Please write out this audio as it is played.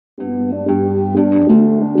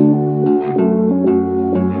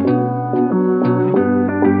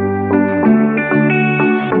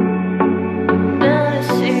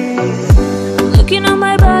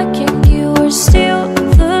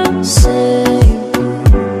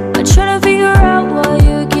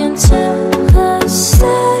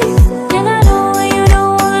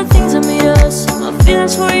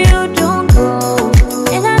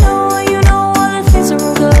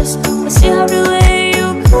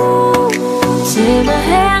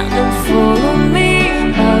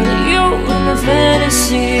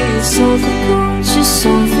something cool, just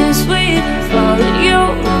something sweet. Follow you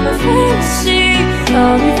in my fantasy.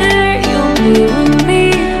 I'll be there, you'll be with me.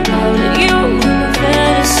 Follow you in my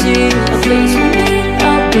fantasy. A place for me,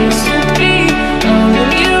 a place to be. Follow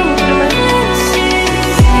you in my fantasy.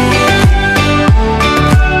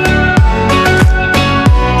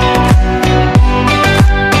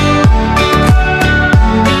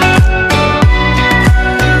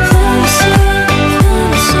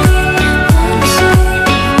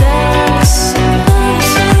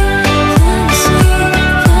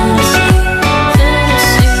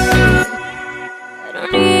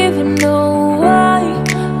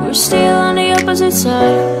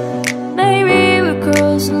 Side. Maybe we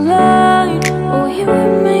cross the line. Oh, you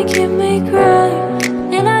would make me cry.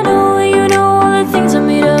 And I know you know all the things that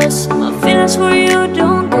made us. My feelings for you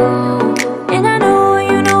don't go. And I know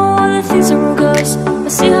you know all the things that broke us. I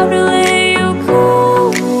see how to let you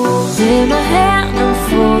go. Take my hand and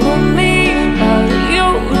follow me. Follow you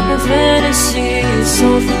in my fantasy.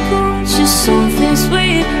 Something cool, just something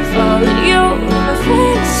sweet. Follow you in my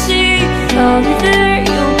fantasy. I'll be there,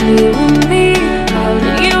 you'll be with me.